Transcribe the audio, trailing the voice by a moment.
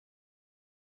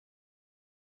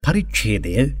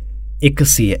පරිච්ඡේදය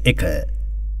 101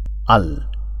 අල්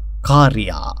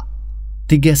කාරියා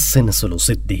තිගැස්සෙන සුළු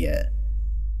සිද්ධිය.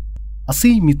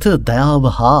 අසීමිත දයාව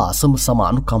හා අසමසම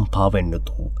අනුකම්පාවෙන්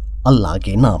යුතු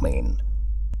අල්ලාහගේ නාමයෙන්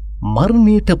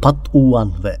මරණයට පත්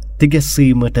වූවන්ව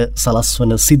තිගැස්සීමට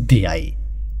සලස්වන සිද්ධියයි.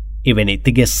 එවැනි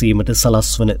තිගැස්සීමට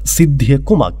සලස්වන සිද්ධිය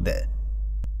කුමක්ද?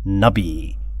 නබී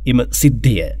එම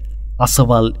සිද්ධිය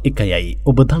අසවල් 1යයි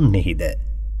ඔබ දන්නේහිද?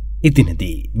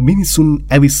 එදිනදී මිනිසුන්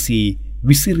ඇවිස්සී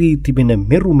විසිරී තිබෙන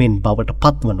මෙරුමෙන් බවට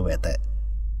පත්වනු ඇත.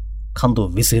 කඳු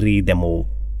විසිරී දැමූ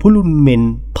පුළුන් මෙන්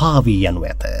පාවී යනු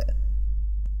ඇත.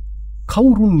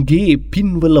 කවුරුන්ගේ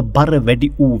පින්වල බර වැඩි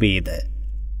වූවේද?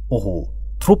 ඔහු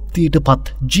තෘප්තියට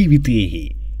පත් ජීවිතයෙහි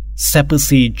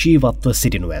සැපසේ ජීවත්ව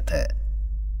සිටිනු ඇත.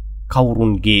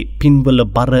 කවුරුන්ගේ පින්වල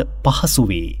බර පහසු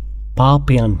වී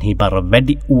පාපයන්හි බර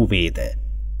වැඩි වූවේද?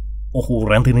 ඔහු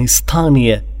රැඳෙන ස්ථානය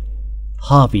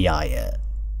හාවියාය.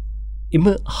 එම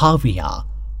හාවියා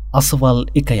අසවල්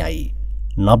 1යයි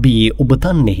නබී ඔබ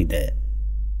දන්නේහිද?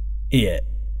 එය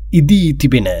ඉදී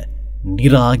තිබෙන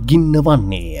නිරාගින්න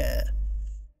වන්නේය.